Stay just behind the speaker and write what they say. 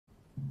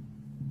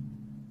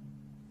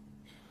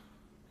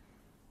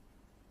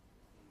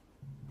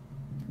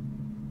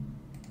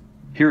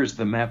Here's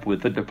the map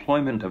with the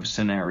deployment of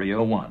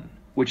Scenario 1,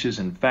 which is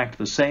in fact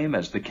the same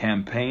as the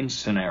campaign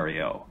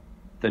scenario.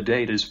 The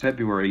date is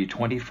February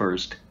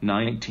 21st,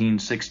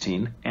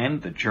 1916,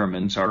 and the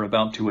Germans are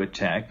about to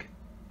attack.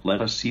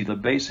 Let us see the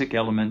basic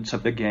elements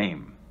of the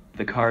game.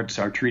 The cards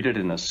are treated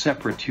in a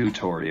separate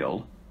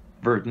tutorial.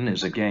 Verdun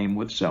is a game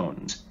with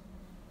zones.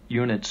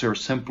 Units are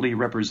simply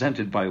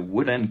represented by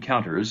wooden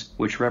counters,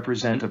 which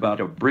represent about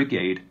a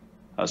brigade.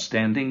 A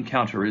standing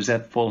counter is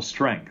at full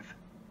strength.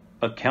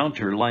 A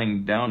counter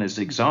lying down is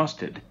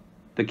exhausted.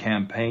 The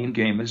campaign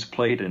game is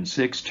played in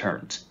 6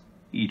 turns.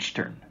 Each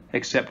turn,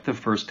 except the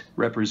first,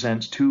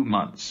 represents 2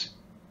 months.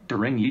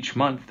 During each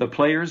month, the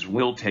players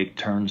will take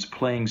turns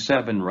playing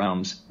 7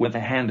 rounds with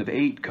a hand of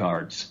 8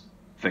 cards.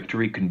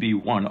 Victory can be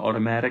won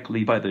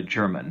automatically by the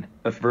German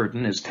if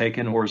Verdun is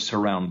taken or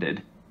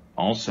surrounded.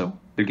 Also,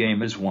 the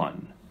game is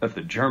won if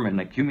the German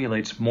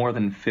accumulates more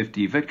than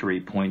 50 victory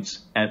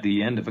points at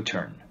the end of a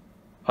turn.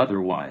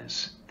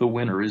 Otherwise, the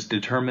winner is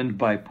determined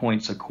by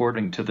points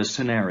according to the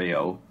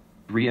scenario.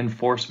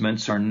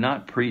 Reinforcements are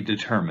not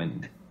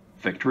predetermined.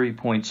 Victory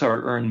points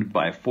are earned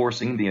by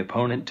forcing the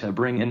opponent to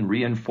bring in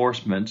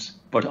reinforcements,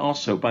 but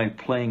also by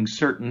playing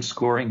certain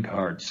scoring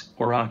cards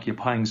or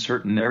occupying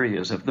certain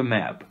areas of the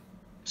map.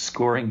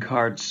 Scoring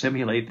cards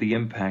simulate the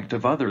impact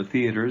of other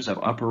theaters of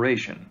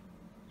operation.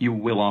 You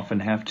will often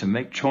have to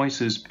make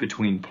choices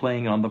between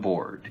playing on the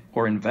board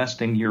or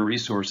investing your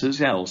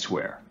resources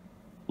elsewhere.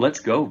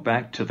 Let's go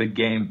back to the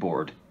game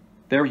board.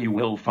 There you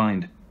will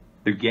find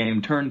the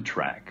game turn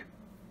track.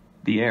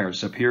 The air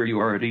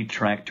superiority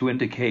track to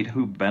indicate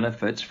who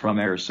benefits from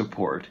air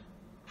support.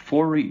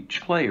 For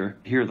each player,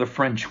 here the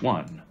French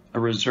one, a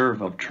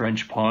reserve of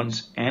trench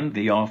pawns, and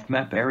the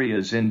off-map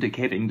areas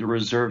indicating the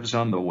reserves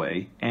on the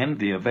way and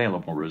the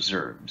available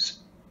reserves.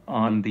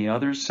 On the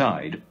other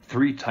side,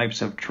 3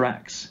 types of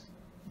tracks.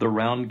 The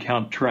round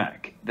count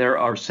track. There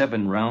are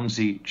 7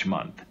 rounds each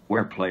month,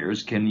 where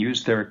players can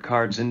use their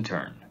cards in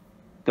turn.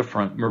 The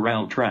front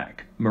morale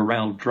track.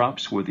 Morale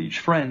drops with each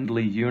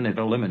friendly unit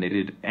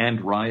eliminated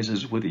and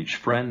rises with each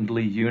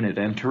friendly unit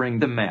entering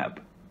the map.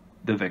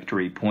 The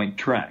victory point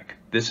track.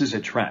 This is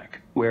a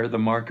track where the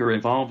marker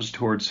evolves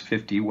towards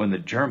 50 when the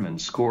German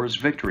scores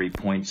victory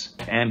points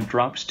and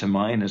drops to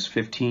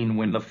 -15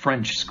 when the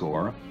French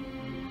score.